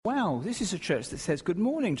wow, this is a church that says good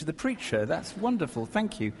morning to the preacher. That's wonderful.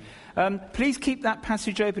 Thank you. Please keep that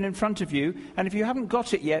passage open in front of you. And if you haven't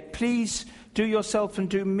got it yet, please do yourself and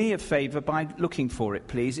do me a favour by looking for it,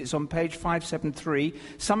 please. It's on page 573.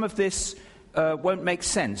 Some of this won't make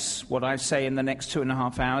sense, what I say in the next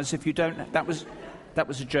 2.5 hours. If you don't, that was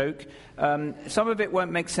a joke. Some of it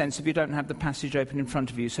won't make sense if you don't have the passage open in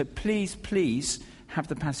front of you. So please have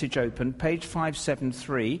the passage open, page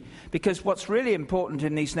 573, because what's really important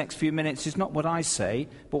in these next few minutes is not what I say,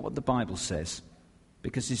 but what the Bible says,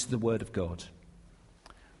 because this is the Word of God.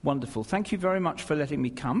 Wonderful. Thank you very much for letting me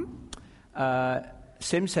come.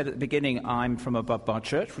 Sim said at the beginning I'm from Above Bar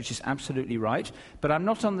Church, which is absolutely right, but I'm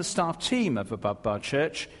not on the staff team of Above Bar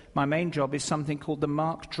Church. My main job is something called the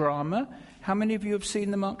Mark Drama. How many of you have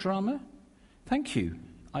seen the Mark Drama? Thank you.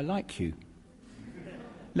 I like you.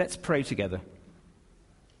 Let's pray together.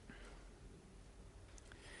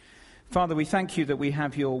 Father, we thank you that we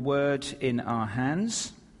have your word in our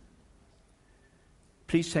hands.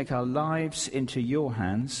 Please take our lives into your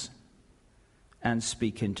hands and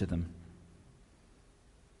speak into them.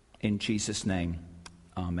 In Jesus' name,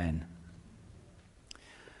 amen.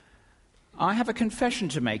 I have a confession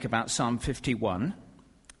to make about Psalm 51,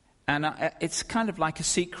 and it's kind of like a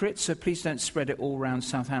secret, so please don't spread it all around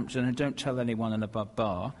Southampton and don't tell anyone in Above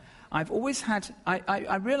Bar. I've always had,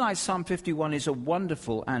 I realise Psalm 51 is a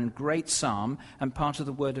wonderful and great psalm and part of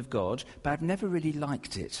the Word of God, but I've never really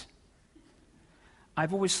liked it.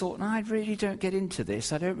 I've always thought, no, I really don't get into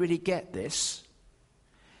this, I don't really get this.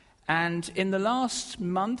 And in the last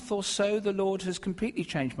month or so, the Lord has completely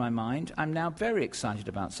changed my mind. I'm now very excited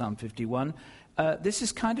about Psalm 51. This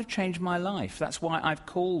has kind of changed my life. That's why I've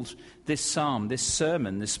called this psalm, this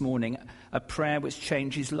sermon this morning, a prayer which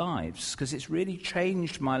changes lives, because it's really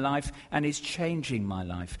changed my life and is changing my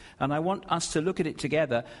life. And I want us to look at it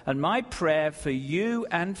together. And my prayer for you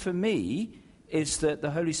and for me is that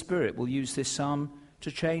the Holy Spirit will use this psalm to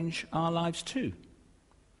change our lives too.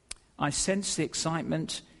 I sense the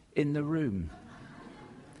excitement in the room.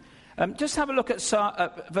 Just have a look at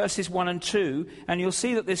verses 1 and 2, and you'll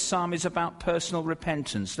see that this psalm is about personal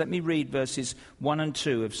repentance. Let me read verses 1 and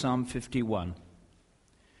 2 of Psalm 51.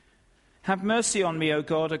 Have mercy on me, O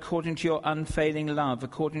God, according to your unfailing love,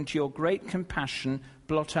 according to your great compassion,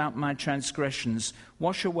 blot out my transgressions.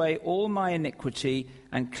 Wash away all my iniquity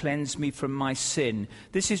and cleanse me from my sin.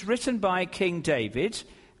 This is written by King David,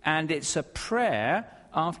 and it's a prayer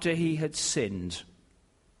after he had sinned.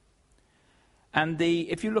 And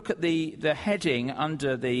if you look at the heading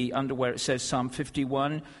under where it says Psalm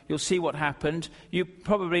 51, you'll see what happened. You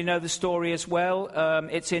probably know the story as well.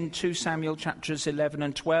 It's in 2 Samuel chapters 11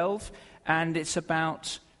 and 12, and it's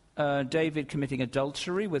about David committing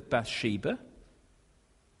adultery with Bathsheba,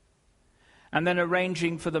 and then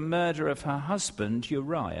arranging for the murder of her husband,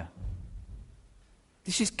 Uriah.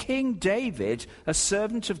 This is King David, a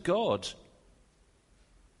servant of God,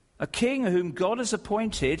 a king whom God has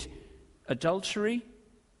appointed adultery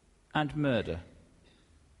and murder.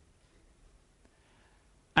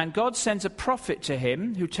 And God sends a prophet to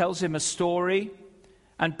him who tells him a story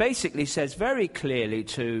and basically says very clearly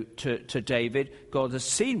to David, God has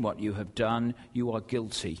seen what you have done, you are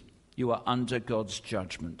guilty, you are under God's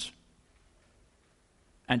judgment.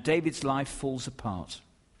 And David's life falls apart.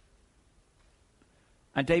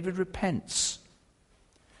 And David repents.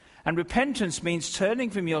 And repentance means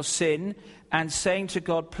turning from your sin and saying to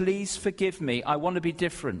God, please forgive me, I want to be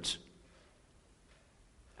different.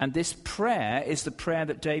 And this prayer is the prayer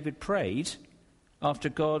that David prayed after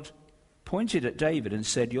God pointed at David and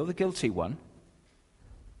said, you're the guilty one,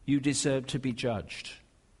 you deserve to be judged.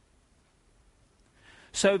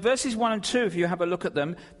 So verses 1 and 2, if you have a look at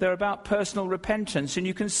them, they're about personal repentance, and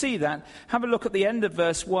you can see that. Have a look at the end of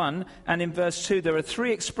verse 1, and in verse 2 there are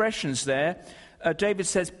 3 expressions there. David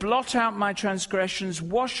says, blot out my transgressions,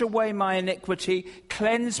 wash away my iniquity,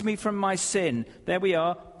 cleanse me from my sin. There we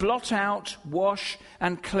are. Blot out, wash,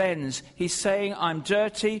 and cleanse. He's saying, I'm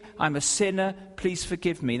dirty, I'm a sinner, please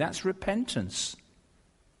forgive me. That's repentance.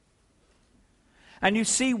 And you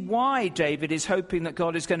see why David is hoping that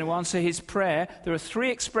God is going to answer his prayer. There are 3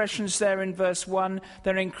 expressions there in verse 1.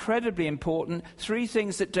 They're incredibly important. 3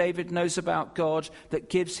 things that David knows about God that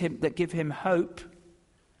give him hope.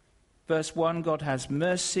 Verse 1, God has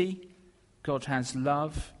mercy, God has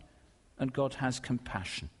love, and God has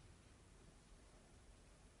compassion.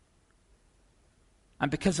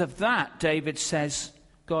 And because of that, David says,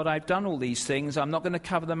 God, I've done all these things. I'm not going to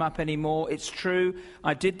cover them up anymore. It's true.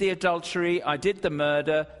 I did the adultery. I did the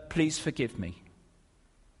murder. Please forgive me.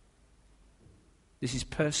 This is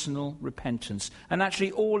personal repentance. And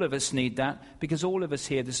actually all of us need that, because all of us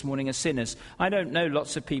here this morning are sinners. I don't know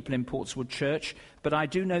lots of people in Portswood Church, but I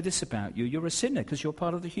do know this about you. You're a sinner because you're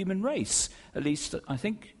part of the human race. At least I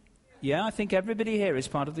think everybody here is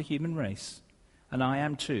part of the human race. And I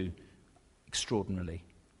am too, extraordinarily.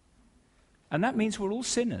 And that means we're all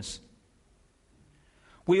sinners.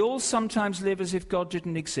 We all sometimes live as if God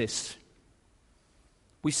didn't exist.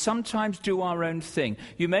 We sometimes do our own thing.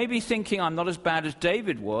 You may be thinking, I'm not as bad as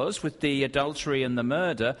David was with the adultery and the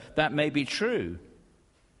murder. That may be true.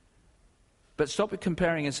 But stop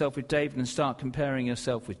comparing yourself with David and start comparing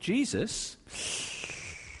yourself with Jesus.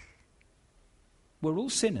 We're all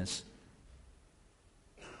sinners.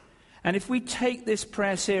 And if we take this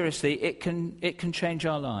prayer seriously, it can change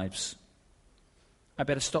our lives. I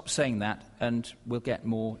better stop saying that, and we'll get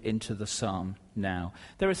more into the psalm now.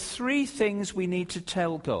 There are 3 things we need to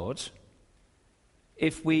tell God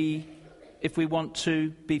if we want to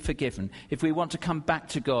be forgiven, if we want to come back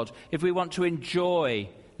to God, if we want to enjoy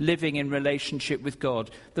living in relationship with God.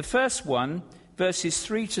 The first one, verses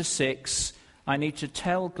 3 to 6, I need to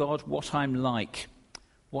tell God what I'm like.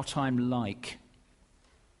 What I'm like.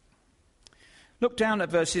 Look down at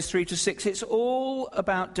verses 3 to 6. It's all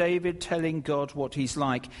about David telling God what he's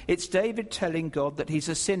like. It's David telling God that he's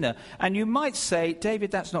a sinner. And you might say, David,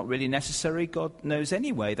 that's not really necessary. God knows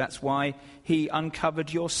anyway. That's why he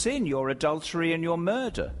uncovered your sin, your adultery and your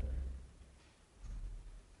murder.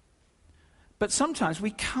 But sometimes we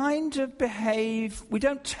kind of behave, we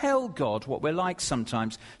don't tell God what we're like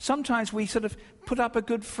sometimes. Sometimes we sort of put up a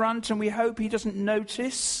good front and we hope he doesn't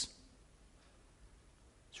notice.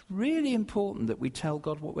 It's really important that we tell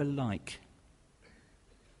God what we're like.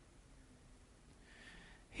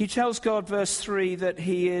 He tells God, verse 3, that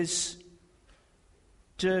he is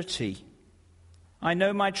dirty. I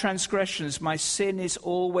know my transgressions, my sin is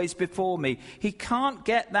always before me. He can't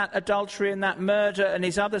get that adultery and that murder and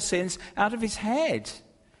his other sins out of his head.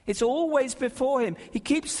 It's always before him. He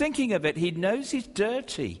keeps thinking of it. He knows he's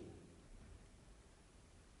dirty.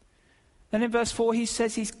 Then in verse 4 he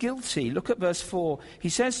says he's guilty. Look at verse 4. He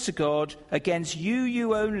says to God, against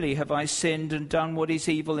you only have I sinned and done what is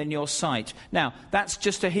evil in your sight. Now, that's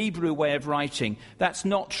just a Hebrew way of writing. That's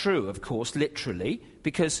not true, of course, literally,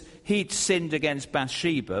 because he'd sinned against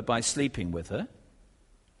Bathsheba by sleeping with her.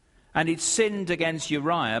 And he'd sinned against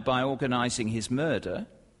Uriah by organizing his murder.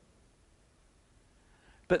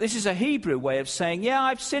 But this is a Hebrew way of saying, yeah,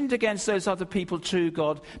 I've sinned against those other people too,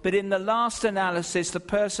 God, but in the last analysis, the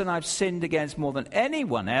person I've sinned against more than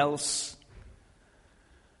anyone else,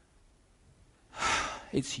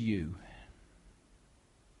 it's you.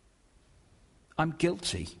 I'm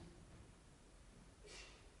guilty.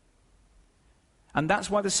 And that's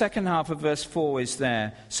why the second half of verse 4 is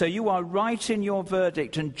there. So you are right in your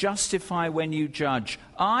verdict and justify when you judge.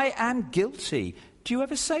 I am guilty. Do you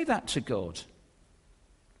ever say that to God?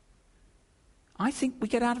 I think we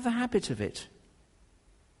get out of the habit of it.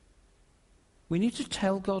 We need to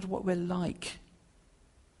tell God what we're like.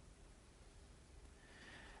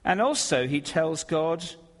 And also he tells God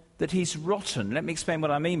that he's rotten. Let me explain what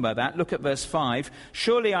I mean by that. Look at verse 5.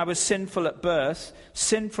 Surely I was sinful at birth,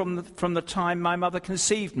 sin from the time my mother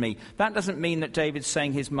conceived me. That doesn't mean that David's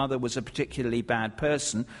saying his mother was a particularly bad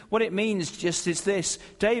person. What it means just is this.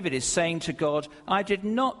 David is saying to God, I did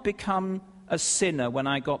not become a sinner when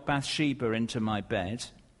I got Bathsheba into my bed.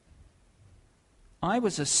 I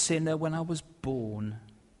was a sinner when I was born.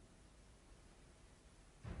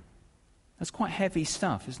 That's quite heavy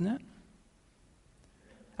stuff, isn't it?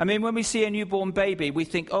 I mean, when we see a newborn baby, we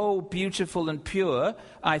think, oh, beautiful and pure.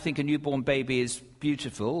 I think a newborn baby is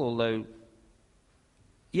beautiful, although,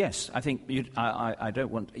 yes, I think, I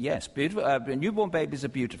don't want, yes, beautiful. Newborn babies are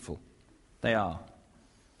beautiful. They are.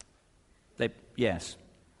 Yes.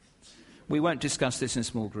 We won't discuss this in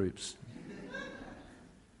small groups.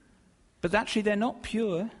 But actually, they're not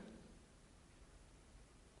pure.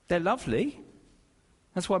 They're lovely.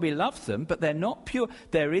 That's why we love them, but they're not pure.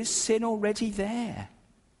 There is sin already there.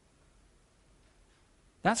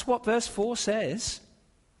 That's what verse 4 says.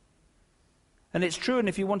 And it's true, and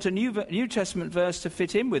if you want a New Testament verse to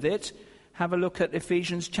fit in with it, have a look at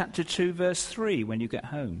Ephesians chapter 2, verse 3 when you get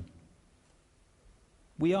home.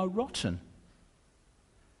 We are rotten.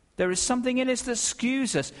 There is something in us that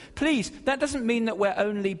skews us. Please, that doesn't mean that we're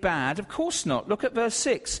only bad. Of course not. Look at verse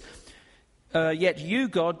 6. Yet you,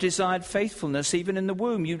 God, desired faithfulness even in the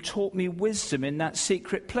womb. You taught me wisdom in that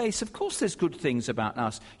secret place. Of course there's good things about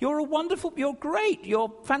us. You're great,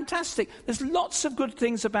 you're fantastic. There's lots of good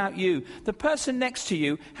things about you. The person next to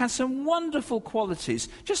you has some wonderful qualities.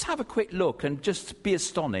 Just have a quick look and just be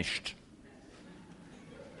astonished.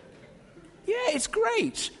 Yeah, it's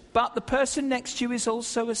great, but the person next to you is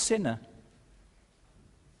also a sinner.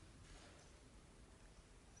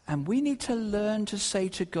 And we need to learn to say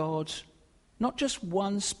to God, not just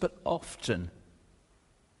once, but often,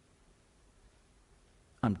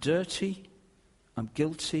 I'm dirty, I'm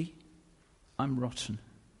guilty, I'm rotten.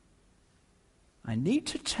 I need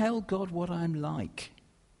to tell God what I'm like.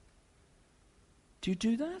 Do you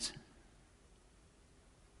do that?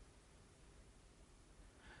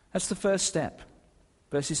 That's the first step.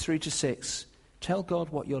 Verses 3 to 6. Tell God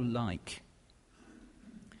what you're like.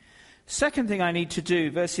 Second thing I need to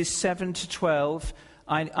do, verses 7 to 12,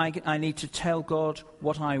 I need to tell God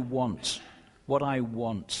what I want. What I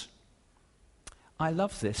want. I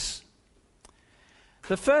love this.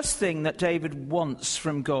 The first thing that David wants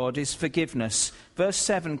from God is forgiveness. Verse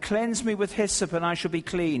 7, cleanse me with hyssop and I shall be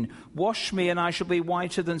clean. Wash me and I shall be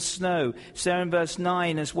whiter than snow. It's there in verse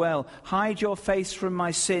 9 as well. Hide your face from my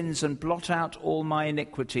sins and blot out all my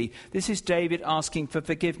iniquity. This is David asking for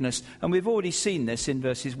forgiveness. And we've already seen this in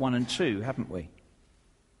verses 1 and 2, haven't we?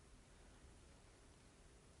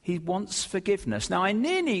 He wants forgiveness. Now, I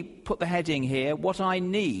nearly put the heading here, what I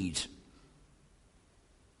need.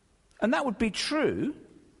 And that would be true,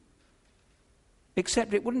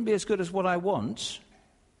 except it wouldn't be as good as what I want.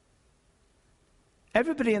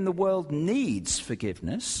 Everybody in the world needs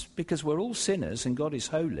forgiveness because we're all sinners and God is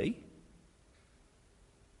holy.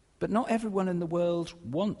 But not everyone in the world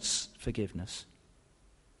wants forgiveness.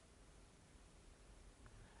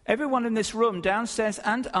 Everyone in this room, downstairs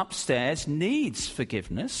and upstairs, needs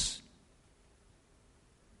forgiveness.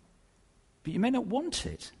 But you may not want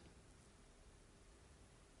it.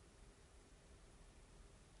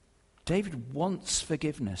 David wants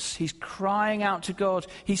forgiveness. He's crying out to God.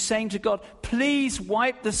 He's saying to God, please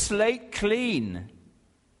wipe the slate clean.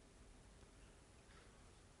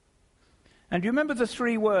 And you remember the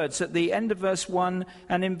three words at the end of verse 1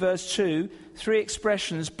 and in verse 2, three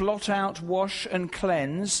expressions, blot out, wash and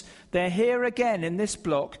cleanse. They're here again in this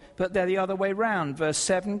block, but they're the other way round. Verse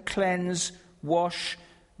 7, cleanse, wash.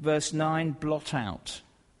 Verse 9, blot out.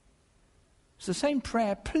 It's the same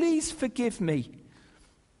prayer. Please forgive me.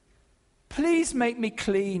 Please make me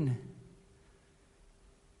clean.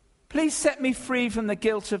 Please set me free from the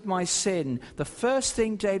guilt of my sin. The first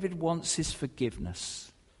thing David wants is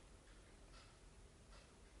forgiveness.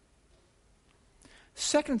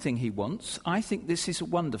 Second thing he wants, I think this is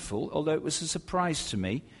wonderful, although it was a surprise to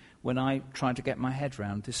me when I tried to get my head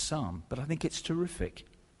around this psalm, but I think it's terrific.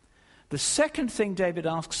 The second thing David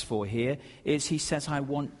asks for here is he says, I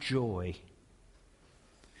want joy.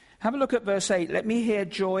 Have a look at verse 8. Let me hear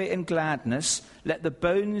joy and gladness. Let the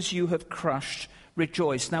bones you have crushed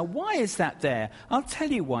rejoice. Now, why is that there? I'll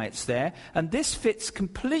tell you why it's there. And this fits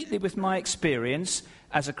completely with my experience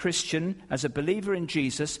as a Christian, as a believer in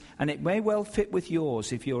Jesus, and it may well fit with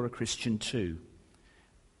yours if you're a Christian too.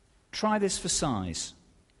 Try this for size.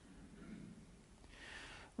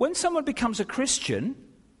 When someone becomes a Christian,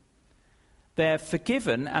 they're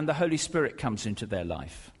forgiven and the Holy Spirit comes into their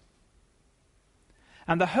life.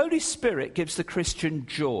 And the Holy Spirit gives the Christian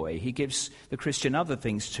joy. He gives the Christian other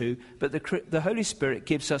things too, but the Holy Spirit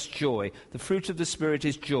gives us joy. The fruit of the Spirit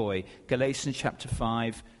is joy. Galatians chapter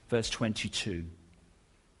 5, verse 22.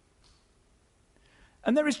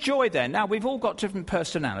 And there is joy there. Now, we've all got different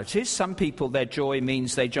personalities. Some people, their joy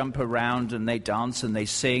means they jump around and they dance and they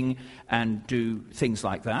sing and do things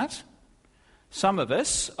like that. Some of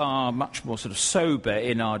us are much more sort of sober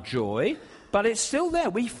in our joy. But it's still there.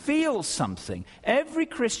 We feel something. Every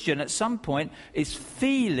Christian at some point is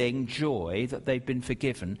feeling joy that they've been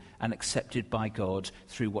forgiven and accepted by God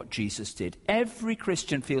through what Jesus did. Every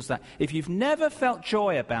Christian feels that. If you've never felt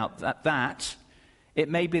joy about that, it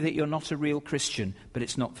may be that you're not a real Christian, but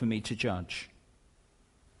it's not for me to judge.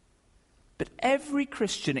 But every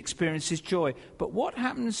Christian experiences joy. But what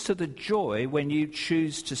happens to the joy when you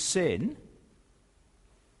choose to sin?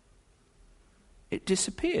 It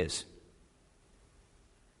disappears.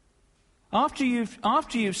 After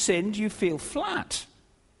you've sinned, you feel flat.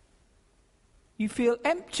 You feel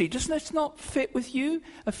empty. Doesn't it not fit with you?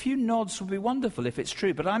 A few nods would be wonderful if it's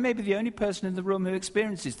true, but I may be the only person in the room who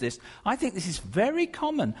experiences this. I think this is very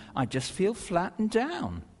common. I just feel flat and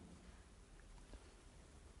down.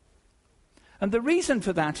 And the reason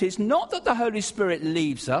for that is not that the Holy Spirit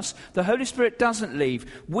leaves us. The Holy Spirit doesn't leave.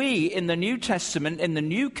 We, in the New Testament, in the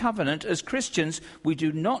New Covenant, as Christians, we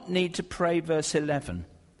do not need to pray verse 11.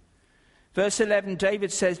 Verse 11, David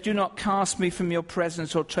says, do not cast me from your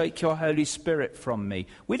presence or take your Holy Spirit from me.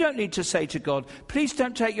 We don't need to say to God, please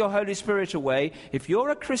don't take your Holy Spirit away. If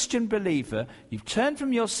you're a Christian believer, you've turned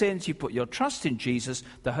from your sins, you put your trust in Jesus,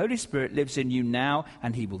 the Holy Spirit lives in you now,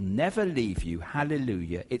 and he will never leave you.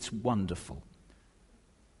 Hallelujah. It's wonderful.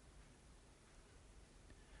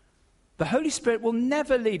 The Holy Spirit will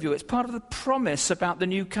never leave you. It's part of the promise about the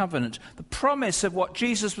new covenant. The promise of what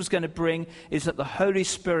Jesus was going to bring is that the Holy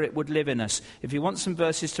Spirit would live in us. If you want some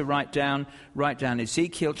verses to write down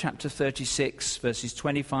Ezekiel chapter 36, verses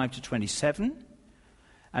 25 to 27,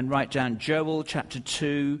 and write down Joel chapter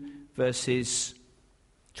 2, verses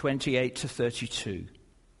 28 to 32.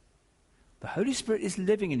 The Holy Spirit is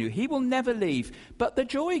living in you. He will never leave. But the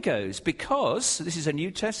joy goes because, this is a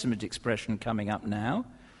New Testament expression coming up now,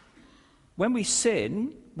 when we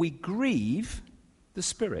sin, we grieve the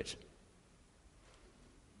Spirit.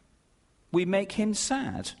 We make him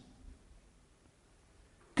sad.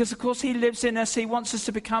 Because, of course, he lives in us. He wants us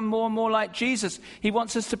to become more and more like Jesus. He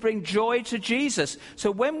wants us to bring joy to Jesus. So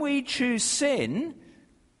when we choose sin,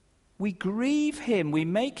 we grieve him, we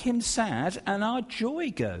make him sad, and our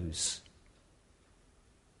joy goes.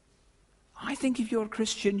 I think if you're a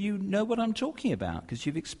Christian, you know what I'm talking about because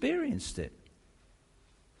you've experienced it.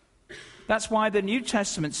 That's why the New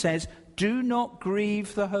Testament says, do not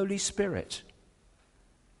grieve the Holy Spirit.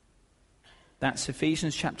 That's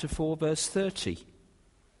Ephesians chapter 4, verse 30.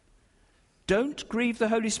 Don't grieve the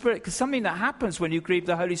Holy Spirit, because something that happens when you grieve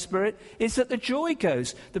the Holy Spirit is that the joy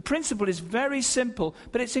goes. The principle is very simple,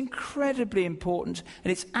 but it's incredibly important,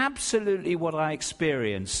 and it's absolutely what I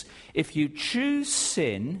experience. If you choose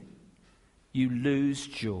sin, you lose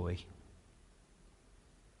joy.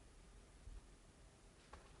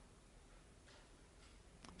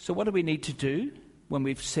 So what do we need to do when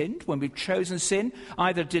we've sinned, when we've chosen sin,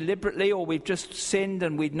 either deliberately or we've just sinned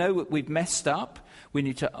and we know that we've messed up? We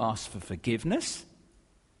need to ask for forgiveness.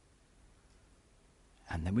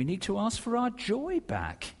 And then we need to ask for our joy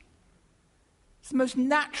back. It's the most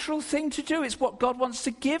natural thing to do. It's what God wants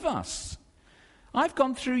to give us. I've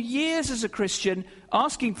gone through years as a Christian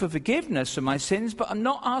asking for forgiveness for my sins, but I'm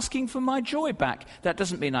not asking for my joy back. That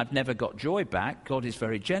doesn't mean I've never got joy back. God is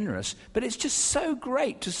very generous. But it's just so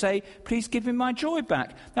great to say, please give me my joy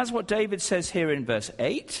back. That's what David says here in verse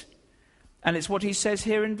 8. And it's what he says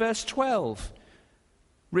here in verse 12.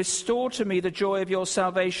 Restore to me the joy of your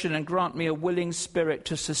salvation and grant me a willing spirit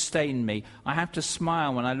to sustain me. I have to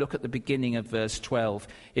smile when I look at the beginning of verse 12.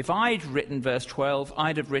 If I'd written verse 12,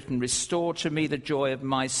 I'd have written, restore to me the joy of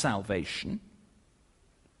my salvation.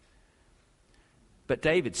 But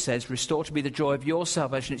David says, restore to me the joy of your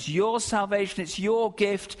salvation. It's your salvation, it's your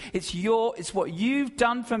gift, it's what you've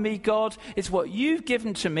done for me, God. It's what you've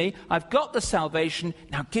given to me. I've got the salvation.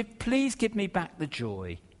 Now please give me back the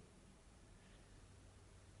joy.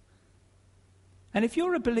 And if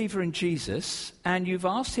you're a believer in Jesus and you've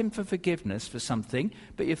asked him for forgiveness for something,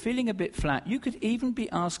 but you're feeling a bit flat, you could even be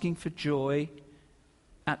asking for joy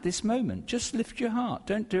at this moment. Just lift your heart.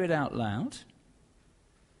 Don't do it out loud.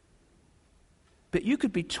 But you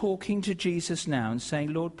could be talking to Jesus now and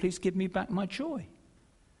saying, Lord, please give me back my joy.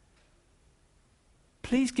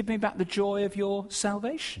 Please give me back the joy of your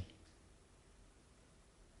salvation.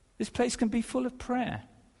 This place can be full of prayer.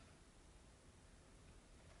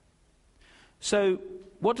 So,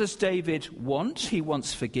 what does David want? He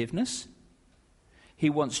wants forgiveness. He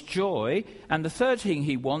wants joy. And the third thing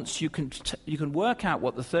he wants, you can work out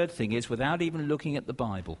what the third thing is without even looking at the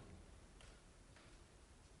Bible.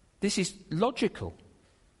 This is logical.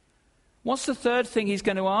 What's the third thing he's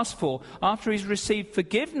going to ask for? After he's received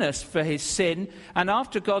forgiveness for his sin and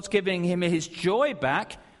after God's giving him his joy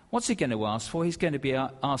back, what's he going to ask for? He's going to be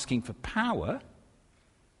asking for power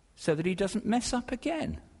so that he doesn't mess up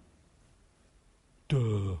again.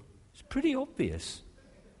 Duh. It's pretty obvious.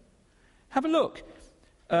 Have a look.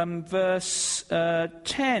 Verse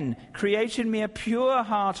 10. Create in me a pure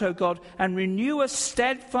heart, O God, and renew a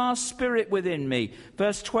steadfast spirit within me.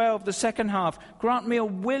 Verse 12, the second half. Grant me a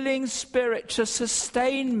willing spirit to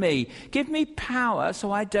sustain me. Give me power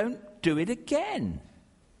so I don't do it again.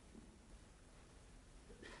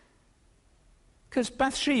 Because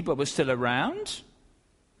Bathsheba was still around.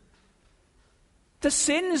 The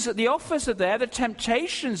sins, the offers are there, the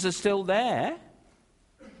temptations are still there.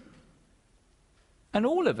 And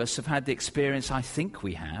all of us have had the experience, I think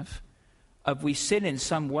we have, of we sin in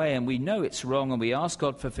some way and we know it's wrong and we ask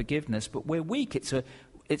God for forgiveness, but we're weak. It's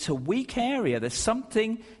a weak area. There's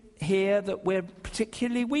something here that we're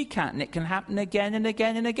particularly weak at, and it can happen again and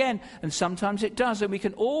again and again. And sometimes it does, and we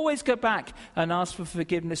can always go back and ask for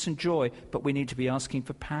forgiveness and joy, but we need to be asking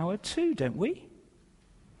for power too, don't we?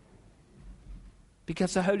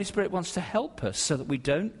 Because the Holy Spirit wants to help us so that we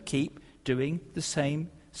don't keep doing the same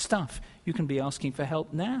stuff. You can be asking for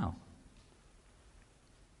help now.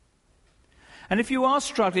 And if you are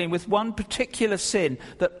struggling with one particular sin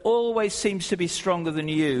that always seems to be stronger than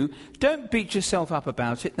you, don't beat yourself up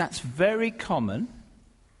about it. That's very common.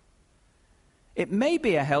 It may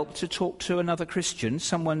be a help to talk to another Christian,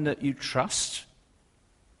 someone that you trust.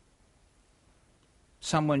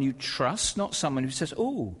 Someone you trust, not someone who says,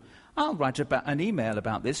 oh, I'll write an email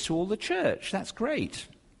about this to all the church. That's great.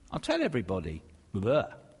 I'll tell everybody. Blah.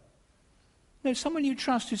 No, someone you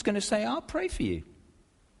trust who's going to say, I'll pray for you.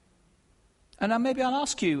 And maybe I'll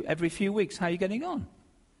ask you every few weeks, how are you getting on?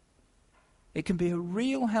 It can be a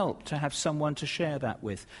real help to have someone to share that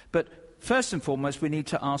with. But first and foremost, we need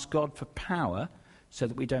to ask God for power so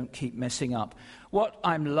that we don't keep messing up. What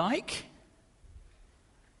I'm like,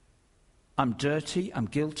 I'm dirty, I'm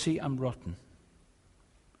guilty, I'm rotten.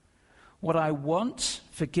 What I want,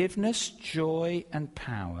 forgiveness, joy, and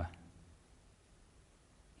power.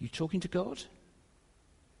 You talking to God?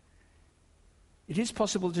 It is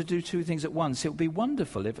possible to do two things at once. It would be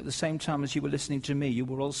wonderful if at the same time as you were listening to me, you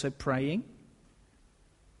were also praying.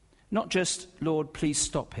 Not just, Lord, please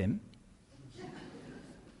stop him.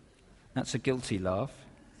 That's a guilty laugh.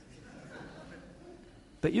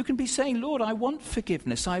 But you can be saying, Lord, I want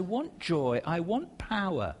forgiveness, I want joy, I want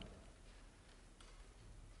power.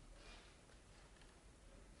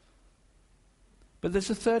 But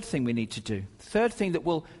there's a third thing we need to do. Third thing that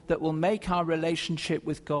will make our relationship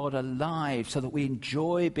with God alive so that we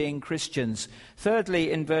enjoy being Christians.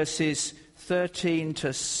 Thirdly, in verses 13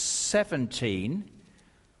 to 17,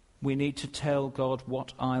 we need to tell God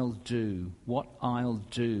what I'll do, what I'll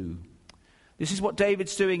do. This is what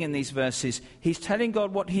David's doing in these verses. He's telling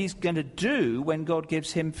God what he's going to do when God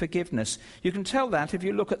gives him forgiveness. You can tell that if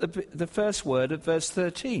you look at the first word of verse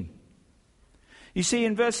 13. You see,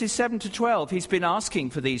 in verses 7 to 12, he's been asking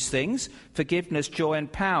for these things, forgiveness, joy,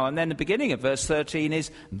 and power. And then the beginning of verse 13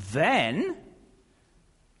 is, then,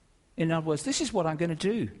 in other words, this is what I'm going to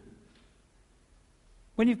do.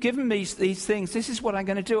 When you've given me these things, this is what I'm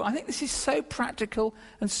going to do. I think this is so practical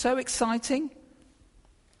and so exciting.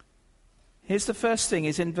 Here's the first thing,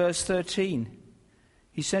 is in verse 13.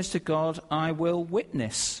 He says to God, I will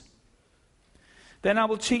witness. Then I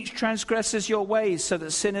will teach transgressors your ways so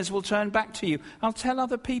that sinners will turn back to you. I'll tell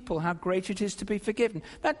other people how great it is to be forgiven.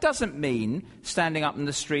 That doesn't mean standing up in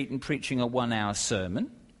the street and preaching a 1-hour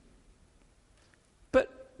sermon.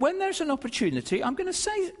 But when there's an opportunity, I'm going to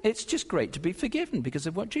say it's just great to be forgiven because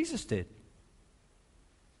of what Jesus did.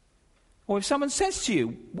 Or if someone says to you,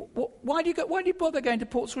 why do you bother going to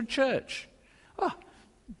Portswood Church? Oh,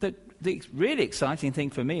 the really exciting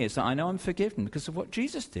thing for me is that I know I'm forgiven because of what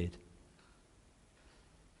Jesus did.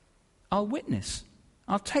 I'll witness.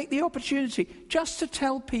 I'll take the opportunity just to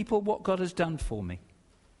tell people what God has done for me.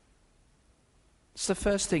 It's the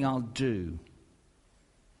first thing I'll do.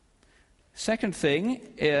 Second thing,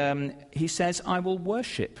 he says, I will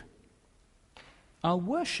worship. I'll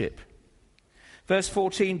worship. Verse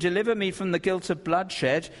 14, deliver me from the guilt of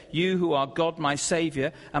bloodshed, you who are God my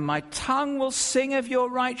Saviour, and my tongue will sing of your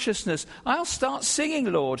righteousness. I'll start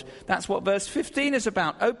singing, Lord. That's what verse 15 is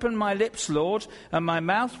about. Open my lips, Lord, and my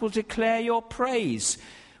mouth will declare your praise.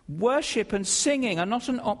 Worship and singing are not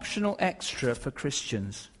an optional extra for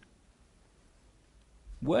Christians.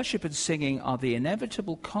 Worship and singing are the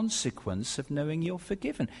inevitable consequence of knowing you're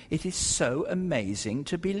forgiven. It is so amazing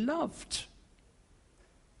to be loved.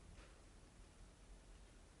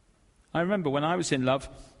 I remember when I was in love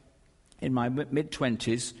in my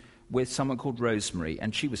mid-20s with someone called Rosemary,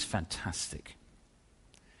 and she was fantastic.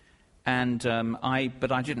 And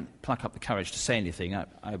but I didn't pluck up the courage to say anything.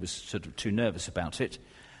 I was sort of too nervous about it,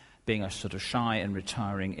 being a sort of shy and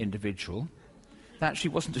retiring individual. That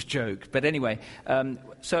actually wasn't a joke, but anyway.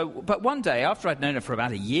 But one day, after I'd known her for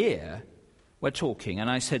about a year, we're talking, and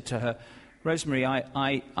I said to her, Rosemary,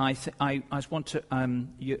 I want to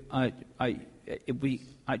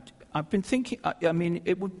I've been thinking,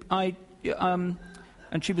 and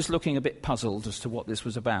she was looking a bit puzzled as to what this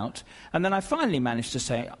was about. And then I finally managed to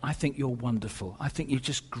say, I think you're wonderful. I think you're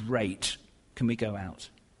just great. Can we go out?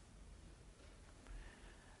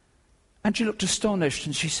 And she looked astonished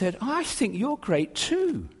and she said, I think you're great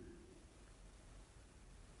too.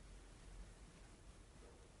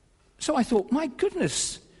 So I thought, my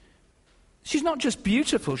goodness, she's not just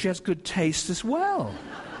beautiful, she has good taste as well.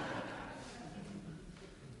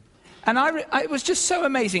 And it was just so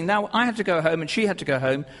amazing. Now, I had to go home and she had to go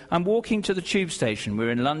home. I'm walking to the tube station. We're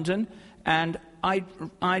in London. And I'd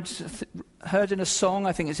heard in a song,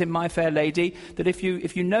 I think it's in My Fair Lady, that if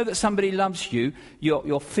you know that somebody loves you,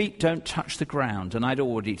 your feet don't touch the ground. And I'd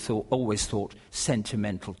always thought,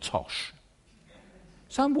 sentimental tosh.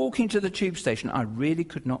 So I'm walking to the tube station. I really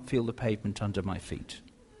could not feel the pavement under my feet.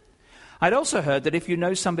 I'd also heard that if you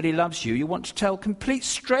know somebody loves you, you want to tell complete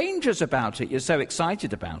strangers about it. You're so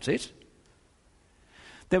excited about it.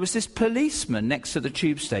 There was this policeman next to the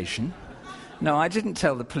tube station. No, I didn't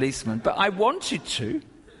tell the policeman, but I wanted to.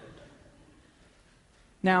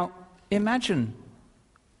 Now, imagine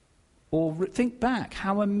or think back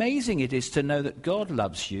how amazing it is to know that God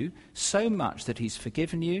loves you so much that he's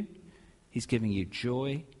forgiven you, he's giving you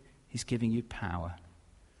joy, he's giving you power.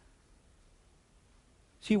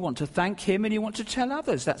 So you want to thank him and you want to tell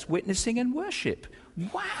others. That's witnessing and worship.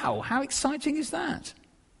 Wow, how exciting is that?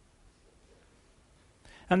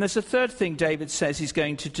 And there's a third thing David says he's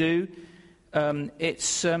going to do.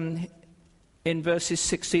 It's in verses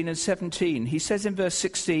 16 and 17. He says in verse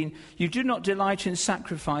 16, "You do not delight in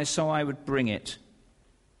sacrifice, so I would bring it.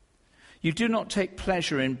 You do not take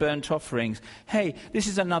pleasure in burnt offerings." Hey, this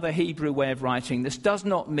is another Hebrew way of writing. This does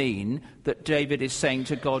not mean that David is saying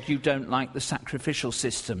to God, you don't like the sacrificial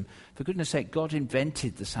system. For goodness sake, God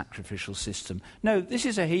invented the sacrificial system. No, this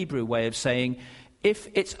is a Hebrew way of saying, if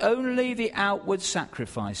it's only the outward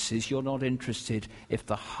sacrifices, you're not interested if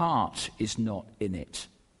the heart is not in it.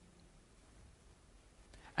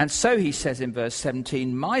 And so he says in verse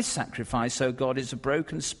 17, "My sacrifice, O God, is a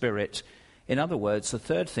broken spirit." In other words, the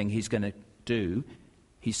third thing he's going to do,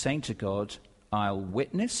 he's saying to God, I'll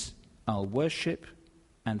witness, I'll worship,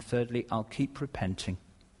 and thirdly, I'll keep repenting.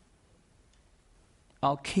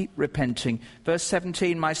 I'll keep repenting. Verse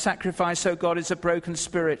 17, "My sacrifice, O God, is a broken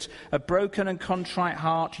spirit, a broken and contrite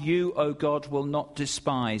heart, you, O God, will not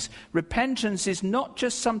despise." Repentance is not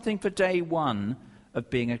just something for day one of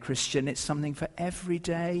being a Christian, it's something for every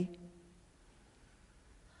day.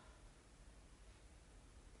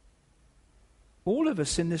 All of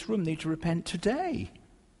us in this room need to repent today.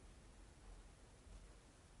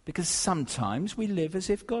 Because sometimes we live as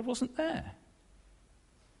if God wasn't there.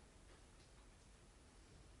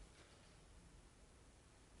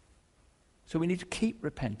 So we need to keep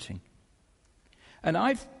repenting. And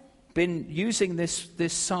I've been using this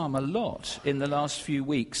psalm a lot in the last few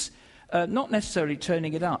weeks, not necessarily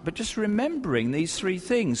turning it up, but just remembering these three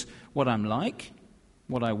things: what I'm like,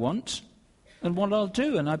 what I want, and what I'll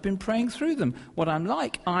do. And I've been praying through them. What I'm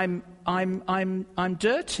like, I'm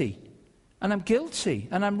dirty, and I'm guilty,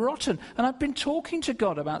 and I'm rotten. And I've been talking to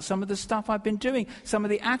God about some of the stuff I've been doing, some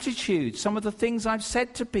of the attitudes, some of the things I've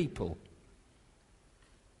said to people.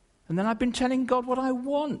 And then I've been telling God what I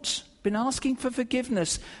want, been asking for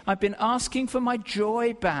forgiveness. I've been asking for my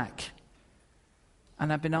joy back.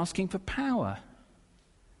 And I've been asking for power.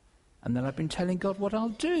 And then I've been telling God what I'll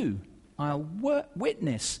do. I'll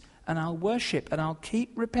witness, and I'll worship, and I'll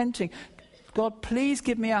keep repenting. God, please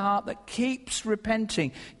give me a heart that keeps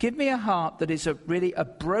repenting. Give me a heart that is really a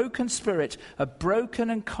broken spirit, a broken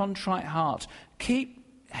and contrite heart.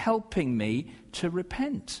 Keep helping me to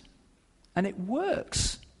repent. And it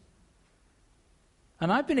works.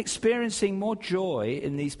 And I've been experiencing more joy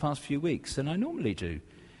in these past few weeks than I normally do.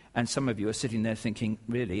 And some of you are sitting there thinking,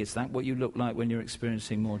 really, is that what you look like when you're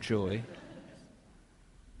experiencing more joy?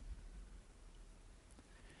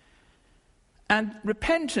 And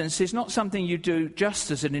repentance is not something you do just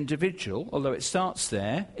as an individual, although it starts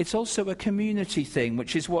there. It's also a community thing,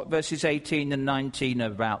 which is what verses 18 and 19 are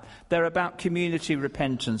about. They're about community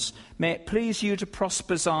repentance. "May it please you to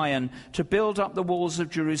prosper Zion, to build up the walls of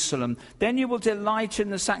Jerusalem. Then you will delight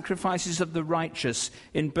in the sacrifices of the righteous,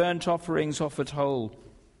 in burnt offerings offered whole.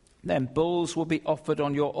 Then bulls will be offered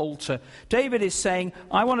on your altar." David is saying,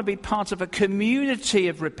 I want to be part of a community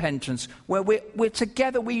of repentance where we're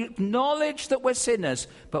together, we acknowledge that we're sinners,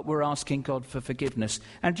 but we're asking God for forgiveness.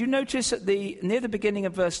 And you notice near the beginning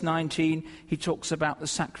of verse 19, he talks about the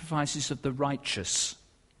sacrifices of the righteous.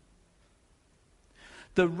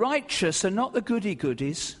 The righteous are not the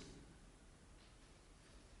goody-goodies.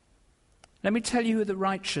 Let me tell you who the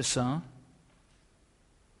righteous are.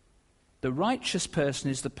 The righteous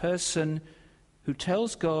person is the person who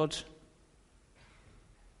tells God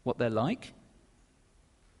what they're like,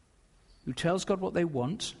 who tells God what they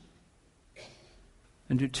want,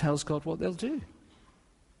 and who tells God what they'll do.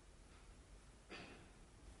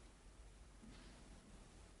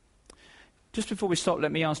 Just before we stop,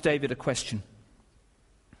 let me ask David a question.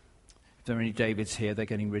 If there are any Davids here, they're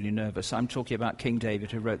getting really nervous. I'm talking about King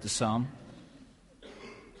David, who wrote the psalm.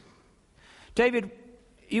 David,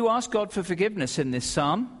 you ask God for forgiveness in this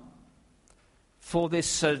psalm for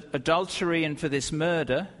this adultery and for this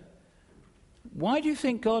murder. why do you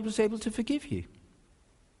think God was able to forgive you?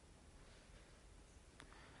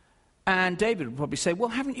 And David would probably say, well,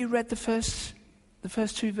 haven't you read the first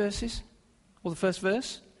two verses? Or the first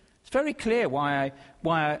verse? It's very clear why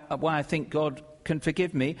I think God can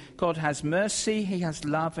forgive me. God has mercy, he has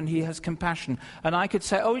love, and he has compassion. And I could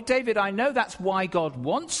say, oh, David, I know that's why God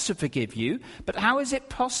wants to forgive you, but how is it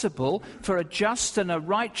possible for a just and a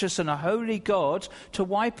righteous and a holy God to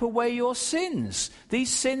wipe away your sins? These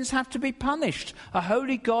sins have to be punished. A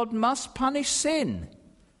holy God must punish sin.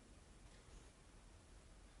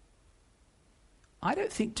 I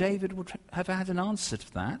don't think David would have had an answer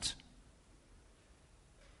to that.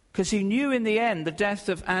 Because he knew in the end the death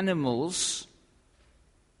of animals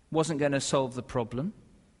wasn't going to solve the problem.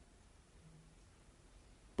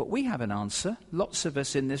 But we have an answer. Lots of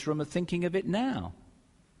us in this room are thinking of it now.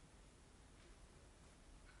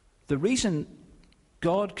 The reason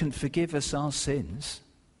God can forgive us our sins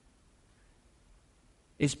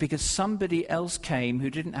is because somebody else came who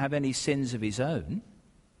didn't have any sins of his own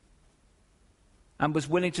and was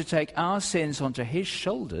willing to take our sins onto his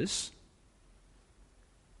shoulders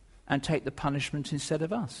and take the punishment instead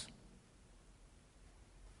of us.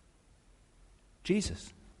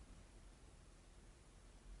 Jesus.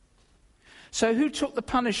 So who took the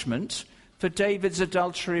punishment for David's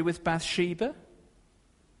adultery with Bathsheba?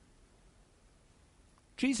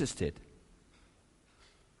 Jesus did.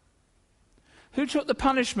 Who took the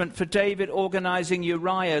punishment for David organizing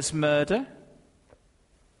Uriah's murder?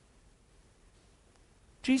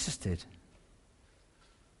 Jesus did.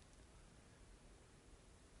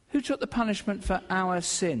 Who took the punishment for our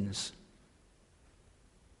sins?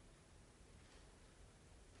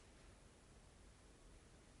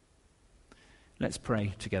 Let's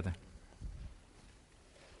pray together.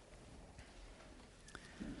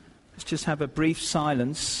 Let's just have a brief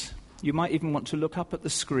silence. You might even want to look up at the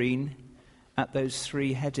screen at those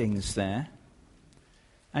 3 headings there.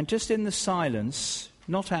 And just in the silence,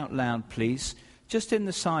 not out loud please, just in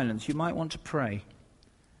the silence, you might want to pray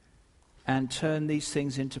and turn these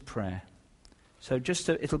things into prayer. So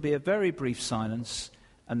it'll be a very brief silence,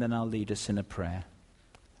 and then I'll lead us in a prayer.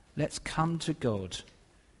 Let's come to God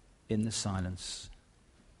in the silence.